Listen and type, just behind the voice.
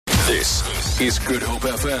This is Good Hope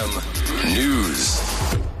FM News.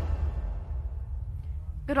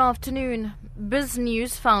 Good afternoon.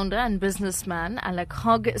 Biznews founder and businessman Alec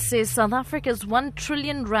Hogg says South Africa's R1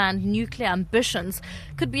 trillion nuclear ambitions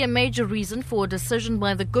could be a major reason for a decision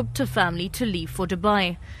by the Gupta family to leave for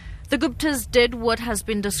Dubai. The Guptas did what has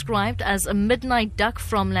been described as a midnight duck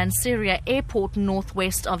from Lanseria Airport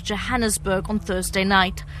northwest of Johannesburg on Thursday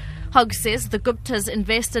night. Hogg says the Guptas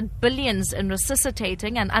invested billions in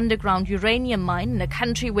resuscitating an underground uranium mine in a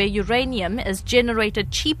country where uranium is generated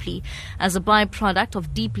cheaply as a byproduct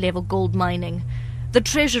of deep-level gold mining. The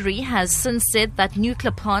Treasury has since said that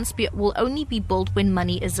nuclear plants will only be built when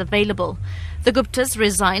money is available. The Guptas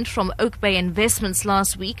resigned from Oak Bay Investments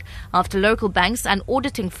last week after local banks and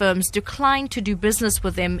auditing firms declined to do business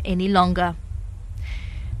with them any longer.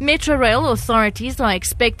 Metro Rail authorities are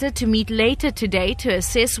expected to meet later today to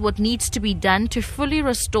assess what needs to be done to fully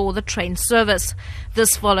restore the train service.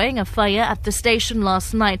 This following a fire at the station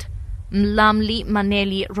last night. Mlamli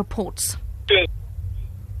Maneli reports.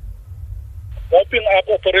 Mopping up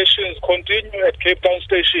operations continue at Cape Town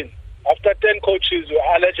Station after 10 coaches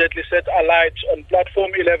were allegedly set alight on platform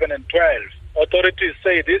 11 and 12. Authorities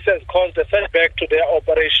say this has caused a setback to their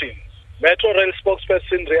operations. Metro Rail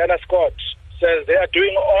spokesperson Rihanna Scott says they are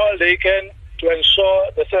doing all they can to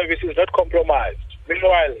ensure the service is not compromised.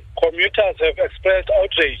 Meanwhile, commuters have expressed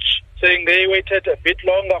outrage, saying they waited a bit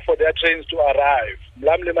longer for their trains to arrive.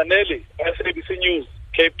 Mlamli Maneli, SABC News,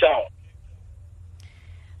 Cape Town.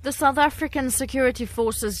 The South African Security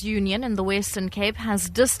Forces Union in the Western Cape has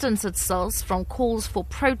distanced itself from calls for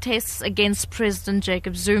protests against President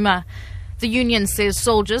Jacob Zuma. The union says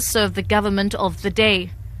soldiers serve the government of the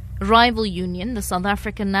day. Rival union, the South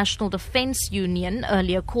African National Defence Union,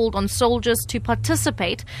 earlier called on soldiers to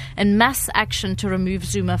participate in mass action to remove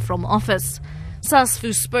Zuma from office.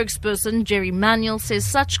 SASFU spokesperson Jerry Manuel says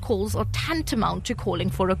such calls are tantamount to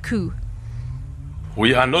calling for a coup.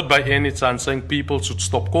 We are not by any chance saying people should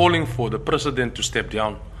stop calling for the president to step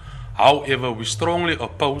down. However, we strongly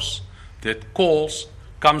oppose that calls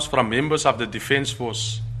comes from members of the Defence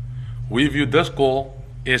Force. We view this call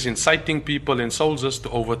as inciting people and soldiers to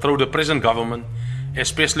overthrow the present government,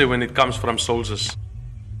 especially when it comes from soldiers.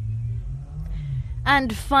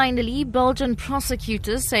 And finally, Belgian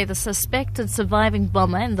prosecutors say the suspected surviving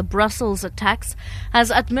bomber in the Brussels attacks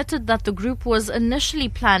has admitted that the group was initially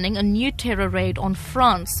planning a new terror raid on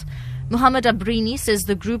France. Mohamed Abrini says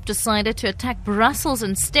the group decided to attack Brussels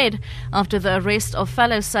instead after the arrest of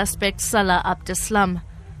fellow suspect Salah Abdeslam.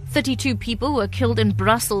 32 people were killed in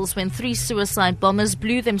Brussels when 3 suicide bombers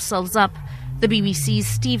blew themselves up. The BBC's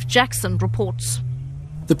Steve Jackson reports.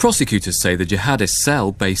 The prosecutors say the jihadist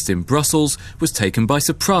cell based in Brussels was taken by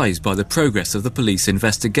surprise by the progress of the police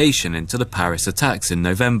investigation into the Paris attacks in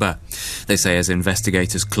November. They say as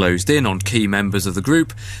investigators closed in on key members of the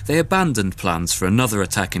group, they abandoned plans for another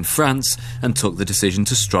attack in France and took the decision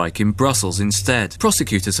to strike in Brussels instead.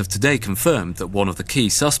 Prosecutors have today confirmed that one of the key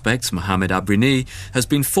suspects, Mohamed Abrini, has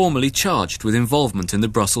been formally charged with involvement in the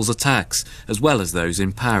Brussels attacks, as well as those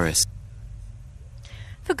in Paris.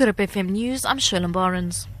 For Good Hope FM News, I'm Shirley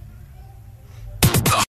Barnes.